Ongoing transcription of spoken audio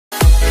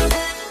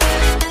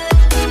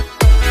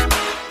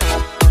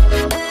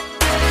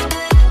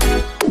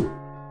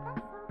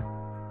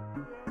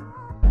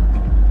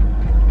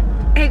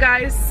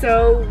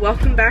so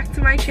welcome back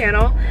to my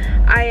channel.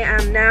 I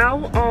am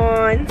now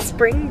on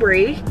spring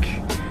break,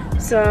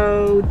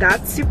 so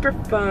that's super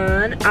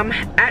fun. I'm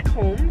at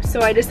home,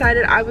 so I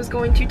decided I was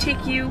going to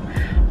take you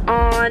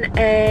on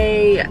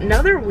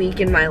another week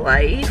in my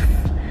life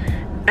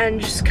and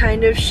just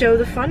kind of show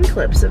the fun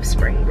clips of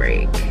spring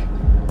break.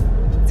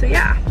 So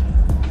yeah,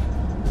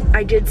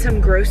 I did some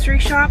grocery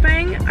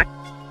shopping.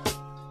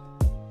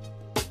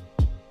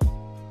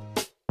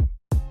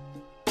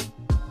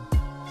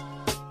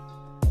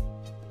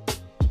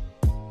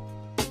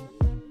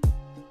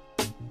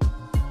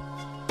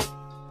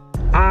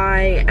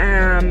 I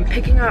am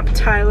picking up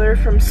Tyler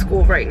from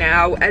school right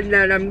now, and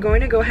then I'm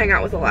going to go hang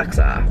out with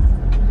Alexa.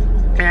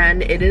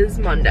 And it is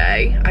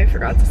Monday. I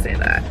forgot to say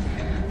that.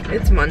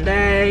 It's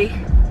Monday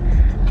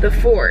the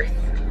 4th.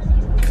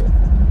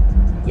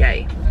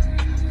 Yay.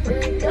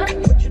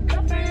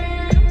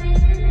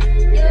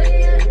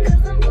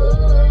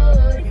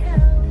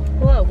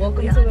 Hello,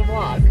 welcome to the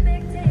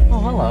vlog. Oh,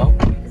 hello.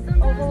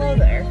 Oh, hello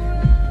there.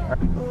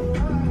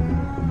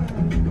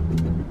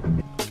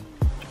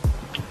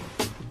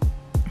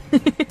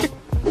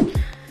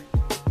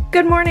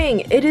 Good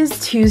morning. It is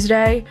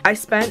Tuesday. I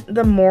spent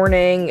the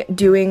morning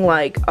doing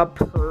like a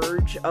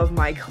purge of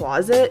my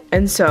closet,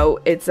 and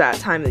so it's that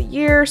time of the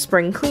year,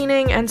 spring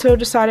cleaning, and so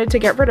decided to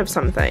get rid of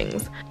some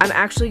things. I'm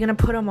actually gonna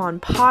put them on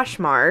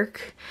Poshmark,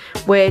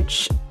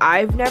 which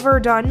I've never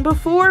done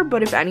before,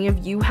 but if any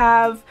of you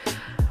have,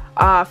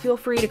 feel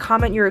free to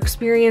comment your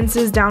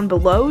experiences down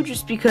below,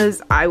 just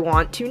because I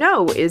want to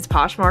know, is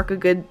Poshmark a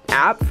good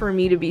app for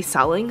me to be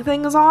selling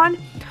things on?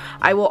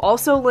 I will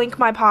also link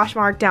my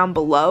Poshmark down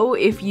below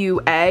if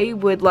you A,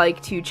 would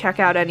like to check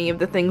out any of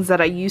the things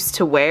that I used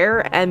to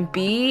wear, and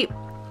B,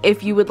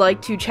 if you would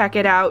like to check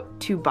it out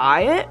to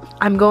buy it.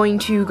 I'm going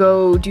to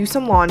go do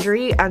some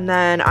laundry, and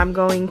then I'm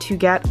going to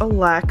get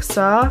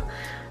Alexa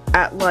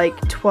at like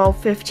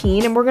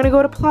 12:15, and we're gonna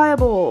go to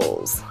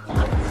Pliables.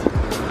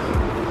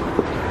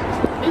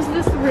 Is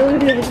this really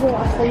the original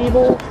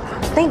table?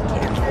 Thank you.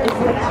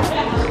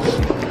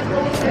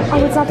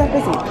 Oh, it's not that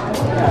busy.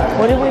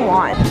 What do we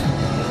want?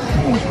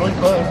 It's really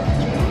good.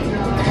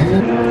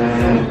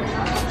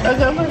 I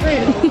got my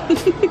face.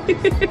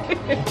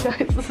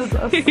 Guys, this is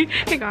us.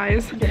 Hey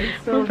guys, Okay,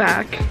 so we're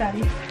back.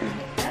 Daddy.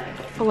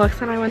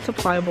 Alexa and I went to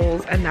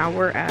Pliables, and now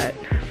we're at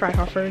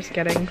Freihoffer's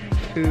getting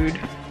food.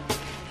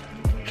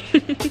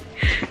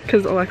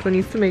 Because Alexa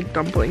needs to make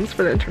dumplings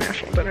for the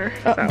international dinner.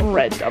 So.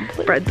 Bread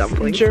dumplings. Bread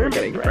dumplings. German We're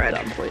getting bread bread.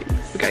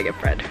 dumplings. We gotta get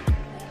bread.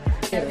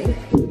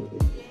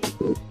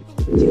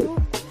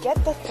 Get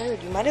the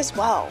third. You might as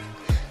well.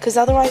 Because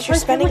otherwise you're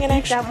spending an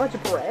extra. That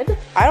much bread?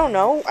 I don't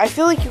know. I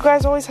feel like you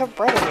guys always have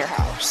bread in your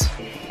house.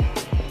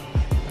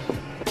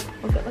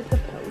 Look at like the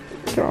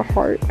post. They're a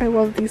heart. I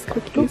love these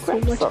cookies so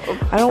much.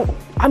 Some.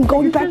 I'm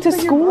going back to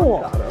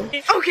school.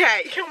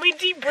 Okay. Can we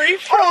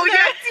debrief? Oh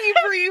yeah,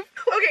 debrief.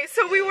 Okay,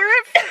 so we were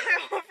at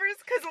Freihoffer's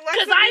because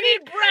Alexa I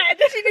need bread.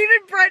 She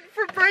needed bread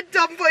for bread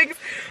dumplings,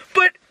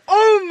 but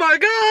oh my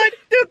god,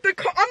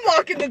 I'm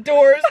locking the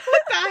doors.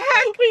 What the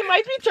heck? We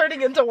might be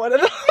turning into one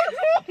of those.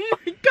 Oh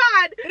my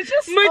god, It's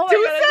just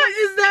Medusa,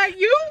 is that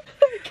you?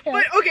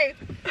 But okay,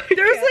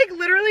 there's like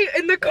literally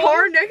in the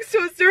car next to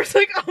us, there's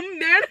like a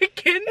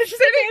mannequin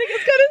sitting,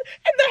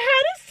 and the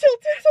hat is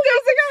tilted, so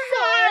there's like a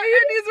hat,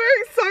 and he's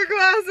wearing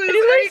sunglasses. And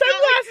he's wearing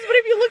sunglasses, but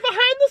if you look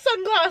behind the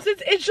sunglasses,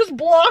 it's just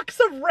blocks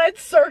of red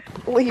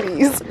circles.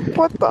 Ladies,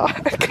 what the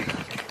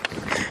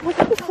heck? Look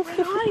at the red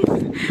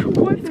eyes.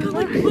 What's going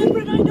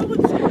on? I know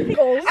what's going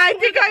on. I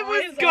think I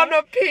was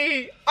gonna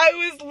pee. I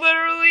was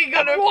literally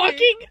gonna pee.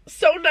 Walking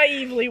so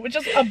naively with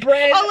just a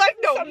bread. Oh, like,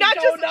 no, some not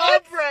donuts.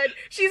 just a bread.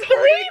 She's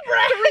Three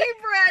three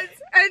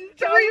breads and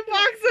 3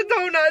 boxes of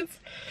donuts.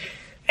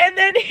 And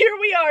then here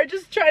we are,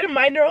 just trying to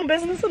mind our own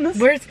business in this.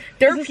 There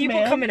are this people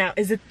man? coming out.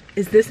 Is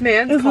this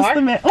man's Is car? this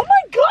the man? Oh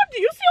my god,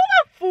 do you see all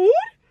that food?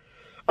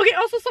 Okay,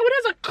 also someone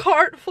has a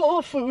cart full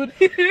of food.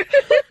 And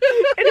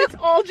it's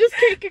all just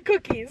cake and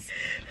cookies.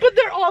 But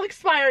they're all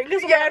expiring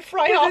because we're at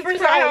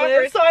Freihoffer's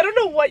Island. So I don't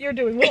know what you're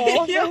doing with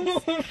all of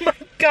this. Oh my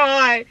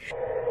god.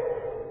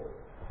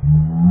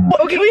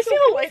 Okay, can we see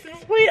the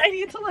license plate? I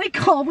need to like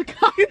call the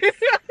cops.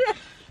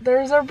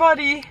 There's our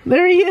buddy.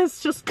 There he is,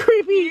 just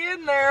creepy. He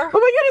in there. Oh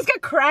my god, he's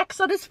got cracks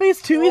on his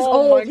face too. He's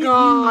Oh old. my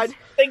god.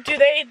 Like,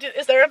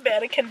 is there a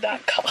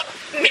mannequin.com?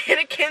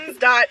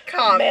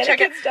 Mannequins.com.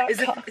 Check it.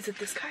 Mannequins.com. Is it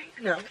this guy?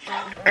 No.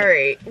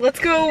 Alright, let's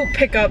go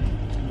pick up.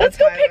 Let's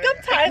go pick up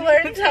Tyler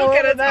and Let's tell go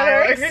him get about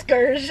our Tyler.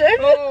 excursion.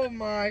 Oh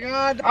my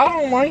god. I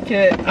don't like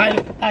it.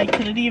 I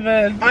couldn't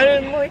even. I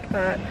didn't like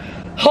that.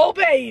 Oh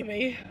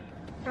baby.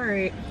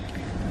 Alright.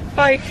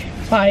 Bye.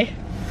 Bye.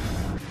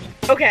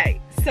 Okay,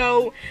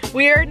 so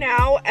we are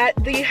now at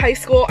the high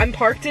school. I'm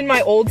parked in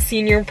my old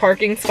senior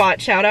parking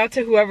spot. Shout out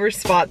to whoever's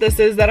spot this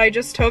is that I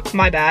just took.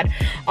 My bad.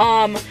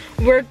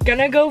 We're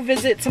gonna go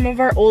visit some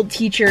of our old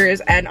teachers,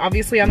 and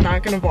obviously I'm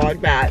not gonna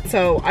vlog that.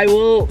 So I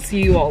will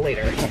see you all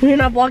later. You're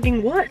not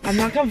vlogging what? I'm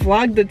not gonna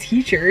vlog the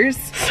teachers.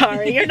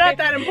 Sorry, you're not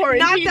that important.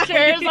 Not teachers.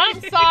 that-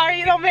 I'm sorry,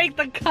 you don't make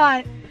the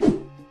cut.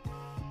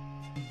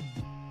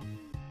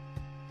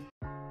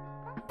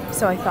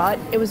 So I thought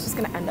it was just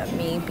gonna end up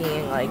me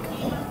being like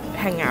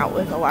hanging out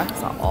with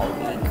Alexa all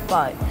week,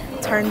 but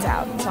turns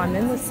out, so I'm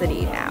in the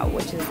city now,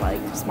 which is like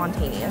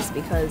spontaneous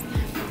because,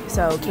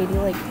 so Katie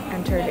like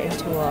entered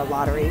into a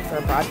lottery for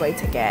a Broadway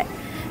ticket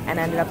and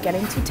ended up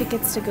getting 2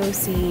 tickets to go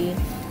see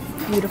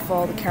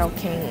Beautiful, the Carole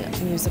King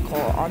musical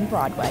on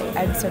Broadway.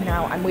 And so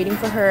now I'm waiting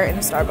for her in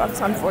a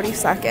Starbucks on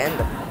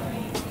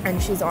 42nd,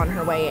 and she's on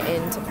her way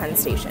into Penn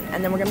Station.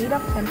 And then we're gonna meet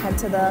up and head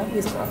to the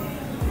musical.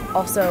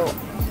 Also,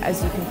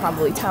 as you can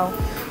probably tell,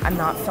 I'm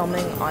not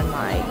filming on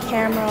my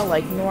camera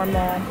like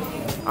normal,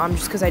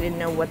 just because I didn't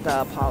know what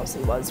the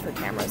policy was for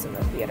cameras in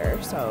the theater.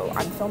 So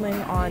I'm filming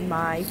on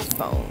my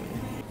phone.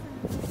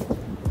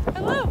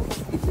 Hello!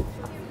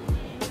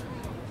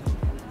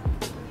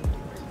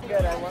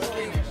 Good,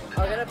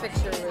 I'll get a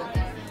picture with.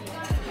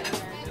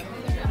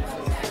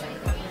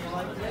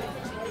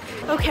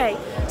 Okay,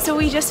 so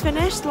we just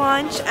finished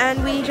lunch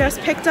and we just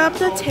picked up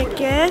the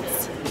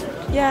tickets.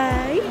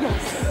 Yay!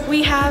 Yes.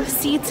 We have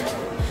seats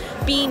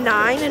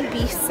B9 and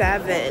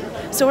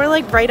B7, so we're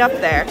like right up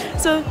there.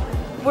 So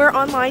we're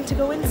online to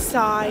go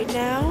inside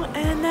now,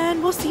 and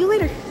then we'll see you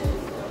later.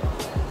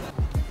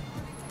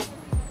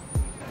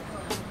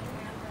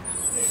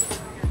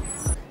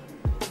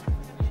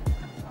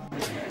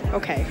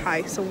 Okay,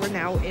 hi, so we're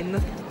now in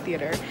the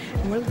theater,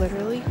 and we're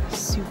literally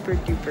super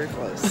duper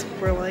close.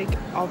 We're like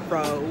a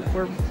row,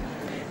 we're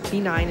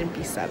B9 and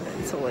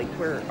B7, so like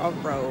we're a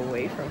row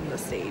away from the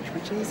stage,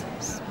 which is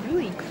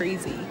really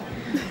crazy.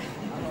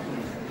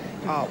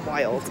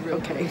 Wild,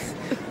 okay,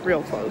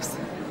 real close.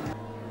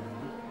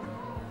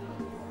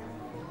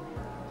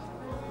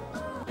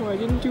 Well, I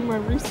didn't do my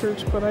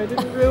research, but I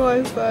didn't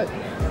realize that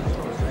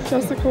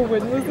Jessica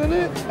Wynn was in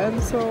it,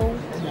 and so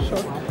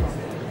shocked.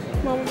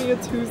 Mamma Mia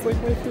 2 is like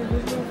my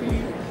favorite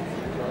movie.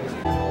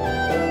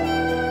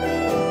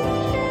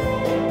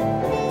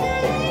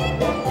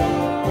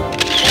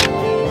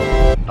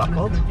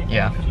 Buckled?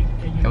 Yeah.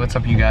 Hey, what's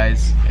up, you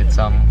guys? It's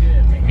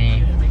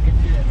me,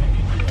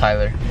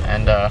 Tyler,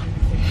 and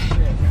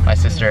my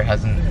sister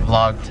hasn't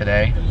vlogged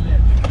today,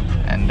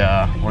 and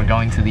we're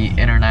going to the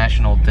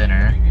international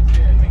dinner.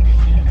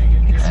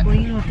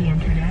 Explain what the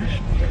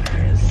international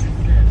dinner is.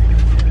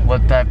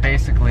 What that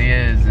basically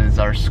is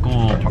our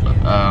school.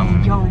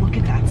 Yo, look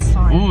at that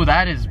sign. Ooh,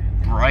 that is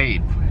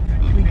bright.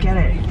 We get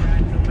it.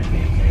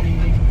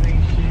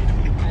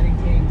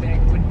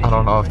 I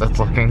don't know if that's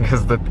looking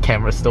because the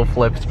camera still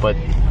flipped, but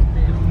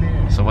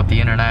so what the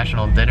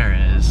international dinner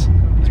is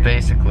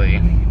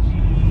basically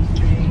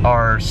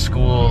our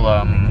school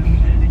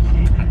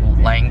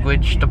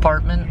language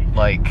department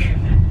like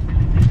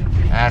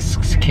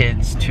asks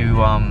kids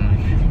to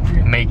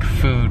make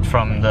food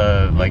from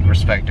the like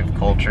respective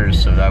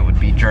cultures, so that would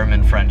be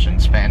German, French,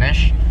 and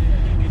Spanish,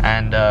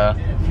 and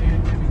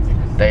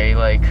they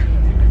like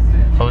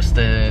host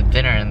a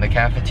dinner in the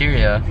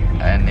cafeteria,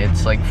 and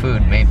it's like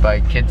food made by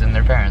kids and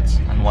their parents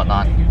and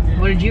whatnot.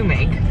 What did you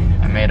make?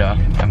 I made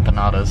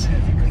empanadas,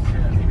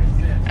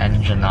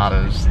 and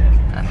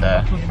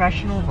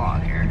Professional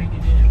vlogger.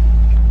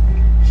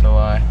 so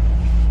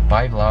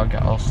bye vlog.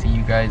 I'll see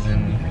you guys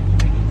in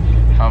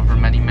however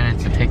many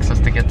minutes it takes us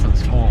to get to the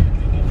school.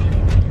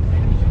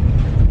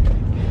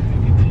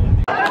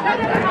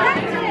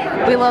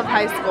 We love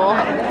high school.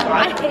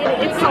 I hate it.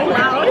 It's so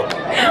loud.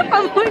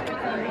 I'm like,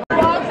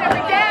 Vlogs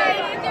every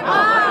day.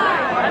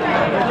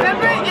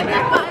 Remember in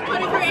the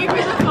 24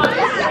 acres of fun?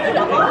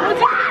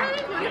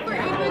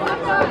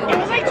 It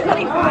was like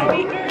 25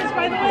 acres,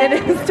 by the way. it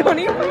is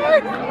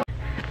 24.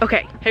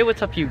 Okay, Hey,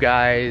 what's up, you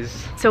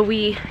guys? so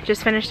we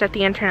just finished at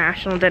the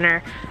international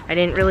dinner. I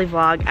didn't really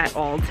vlog at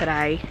all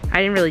today. I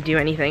didn't really do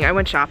anything. I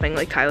went shopping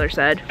like Tyler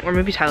said, or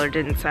maybe Tyler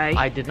didn't say.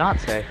 I did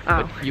not say,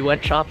 Oh. but you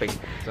went shopping,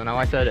 so now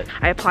I said it.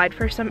 I applied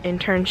for some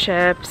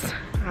internships.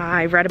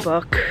 I read a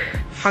book,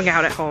 hung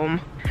out at home.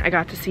 I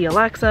got to see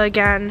Alexa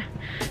again.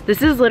 This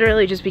has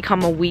literally just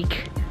become a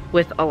week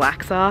with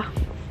Alexa.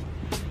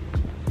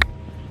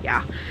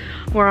 Yeah,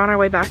 we're on our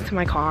way back to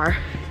my car.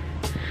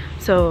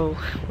 So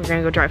we're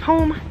gonna go drive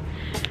home,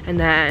 and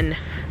then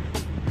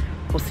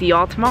we'll see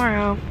y'all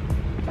tomorrow.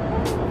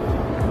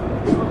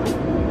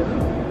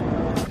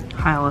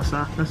 Hi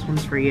Alyssa, this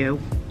one's for you.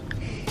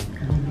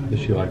 Does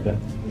she like that?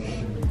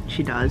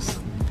 She does.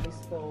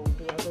 So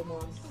the other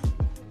one's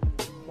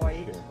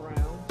white,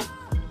 brown.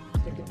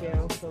 Stick it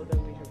down so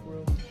that we have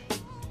room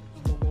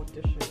for more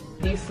dishes.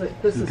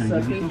 This is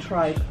a beef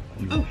tripe.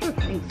 Oh sure,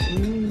 thanks.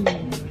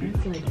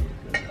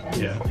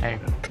 Yeah. Hey.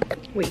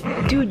 Wait,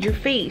 dude, your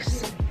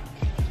face.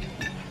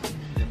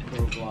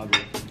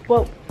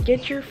 Well,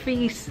 get your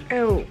face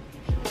out.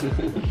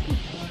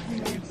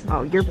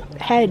 Oh, your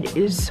head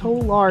is so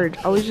large.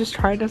 I was just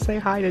trying to say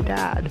hi to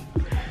Dad.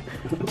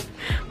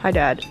 Hi,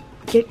 Dad.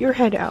 Get your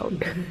head out.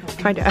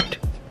 Hi, Dad.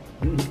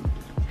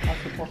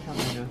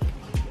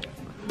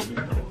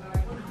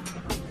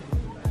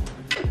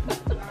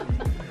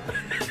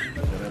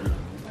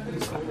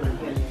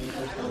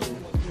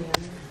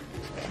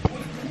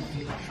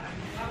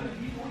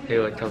 Hey,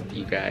 what's up,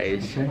 you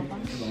guys?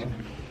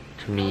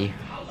 To me.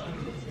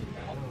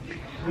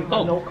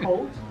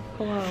 Oh,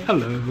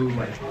 Hello.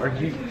 Are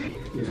you?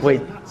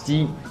 Wait,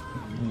 do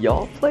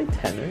y'all play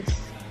tennis?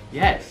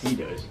 Yes, he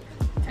does.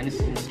 Tennis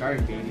season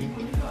started, baby.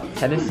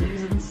 Tennis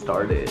season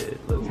started.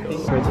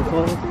 Let's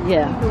go.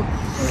 Yeah.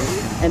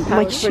 And I'm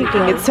like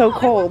shaking, it's so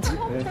cold.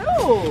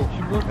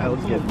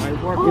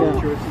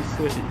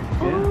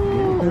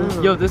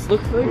 Yo, this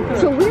looks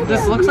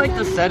like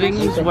the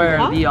settings where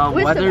the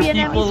weather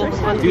people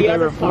do their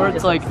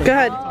reports. Like, Go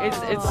ahead. It's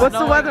What's the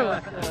snowing.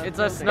 weather?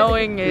 It's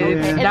snowing.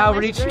 It's now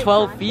reached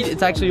 12 feet.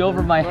 It's actually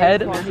over my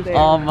head.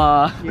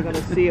 You're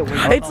gonna see it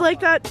when It's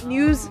like that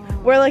news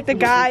where like the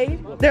guy,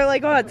 they're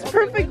like, oh, it's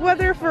perfect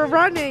weather for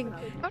running.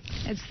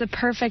 It's the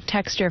perfect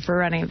texture for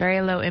running.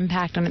 Very low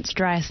impact on its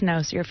dry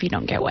snow, so your feet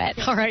don't get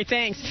wet. All right,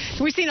 thanks.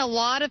 We've seen a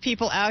lot of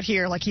people out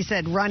here, like you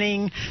said,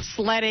 running,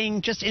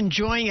 sledding, just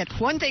enjoying it.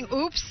 One thing,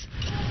 oops,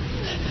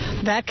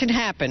 that can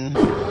happen.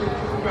 I'd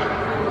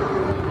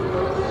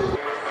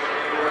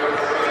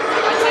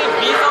say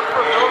B's up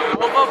for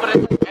Villanova, but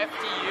it's like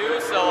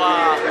FTU, so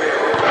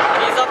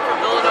B's up for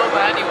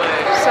Villanova anyway.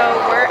 So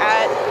we're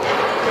at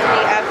the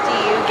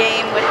FDU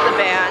game with the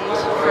band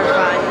for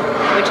fun,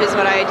 which is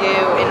what I do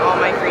in all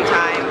my free time.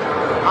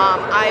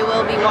 I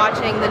will be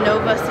watching the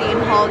Nova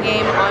Seton Hall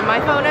game on my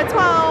phone at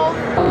 12.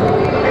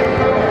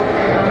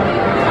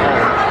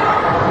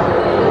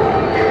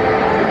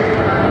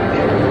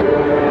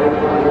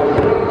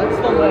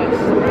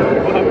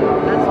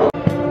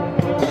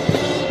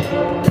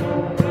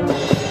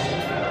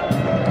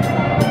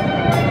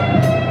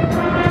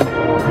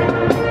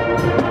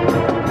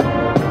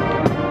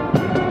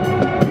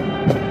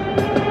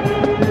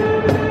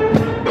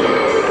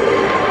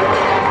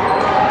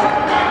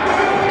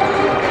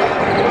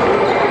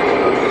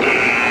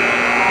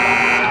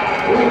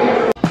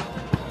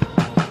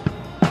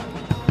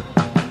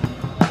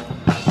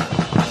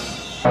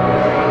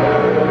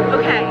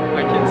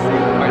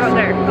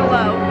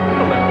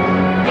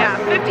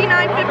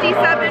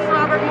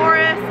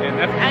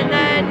 And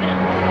then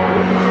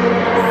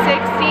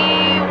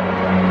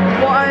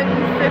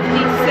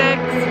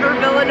 61:56 for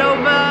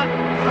Villanova.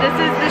 This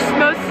is the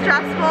most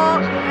stressful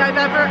I've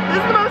ever,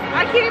 this is the most,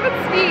 I can't even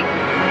speak.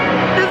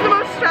 This is the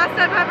most stressed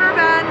I've ever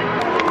been.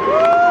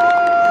 Woo!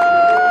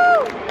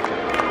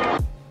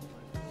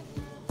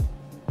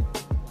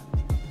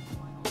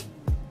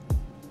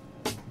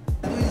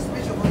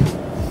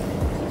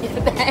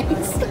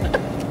 Thanks.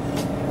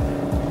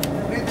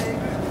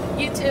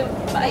 You too.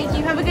 Bye.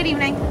 You have a good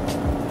evening.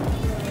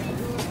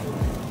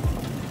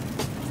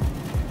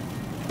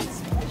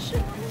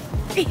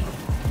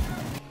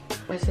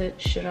 I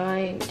said, should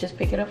I just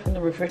pick it up from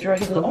the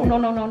refrigerator? He goes, oh,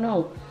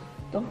 no.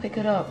 Don't pick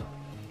it up.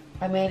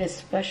 I made it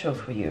special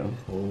for you.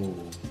 Oh,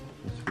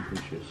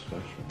 that's really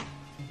special.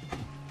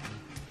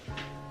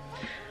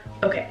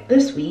 Okay,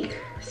 this week,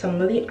 some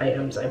of the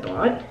items I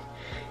bought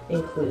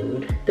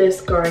include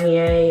this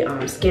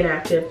Garnier Skin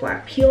Active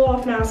Black Peel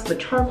Off Mask with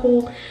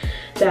charcoal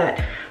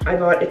that I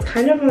bought. It's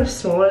kind of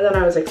smaller than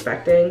I was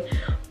expecting.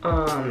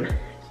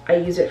 I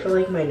use it for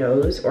like my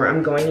nose, or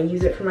I'm going to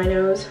use it for my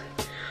nose.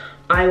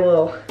 I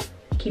will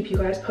keep you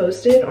guys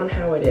posted on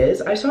how it is.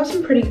 I saw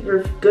some pretty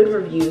good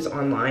reviews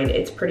online.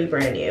 It's pretty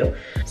brand new.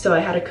 So I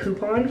had a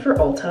coupon for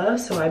Ulta,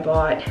 so I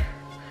bought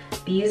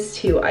these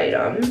two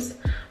items.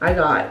 I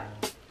got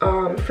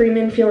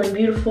Freeman Feeling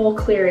Beautiful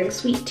Clearing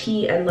Sweet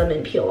Tea and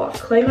Lemon Peel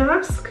Off Clay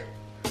Mask.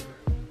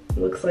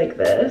 Looks like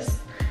this.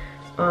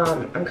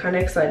 I'm kind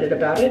of excited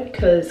about it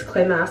because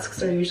clay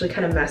masks are usually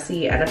kind of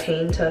messy and a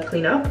pain to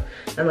clean up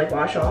and like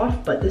wash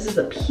off, but this is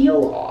a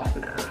peel off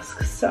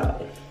mask,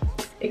 so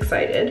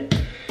excited.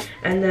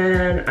 And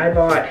then I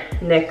bought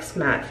NYX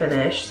Matte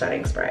Finish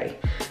Setting Spray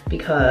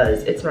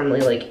because it's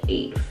normally like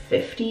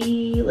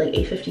 $8.50, like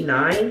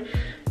 $8.59,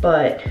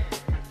 but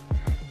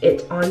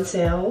it's on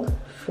sale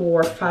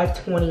for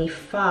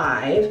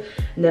 $5.25,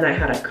 and then I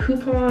had a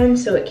coupon,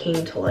 so it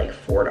came to like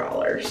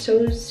 $4.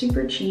 So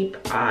super cheap.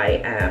 I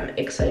am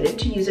excited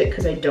to use it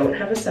because I don't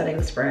have a setting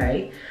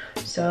spray.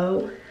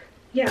 So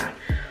yeah,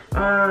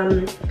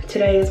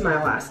 today is my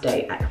last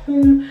day at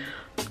home.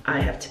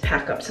 I have to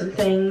pack up some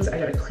things. I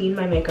gotta clean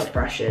my makeup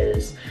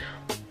brushes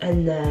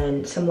and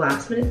then some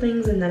last minute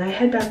things, and then I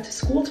head back to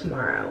school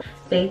tomorrow.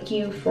 Thank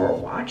you for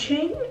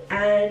watching,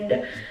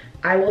 and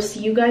I will see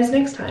you guys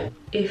next time.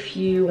 If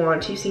you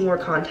want to see more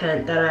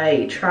content that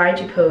I try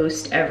to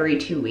post every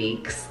 2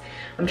 weeks,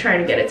 I'm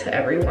trying to get it to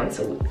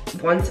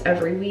once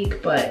every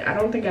week, but I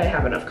don't think I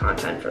have enough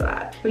content for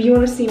that. If you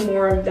want to see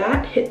more of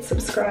that, hit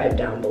subscribe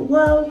down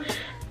below,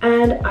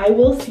 and I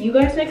will see you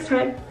guys next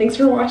time. Thanks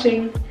for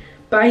watching.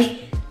 Bye.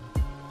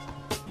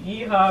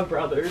 Yeehaw,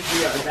 brothers,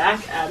 we are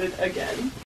back at it again.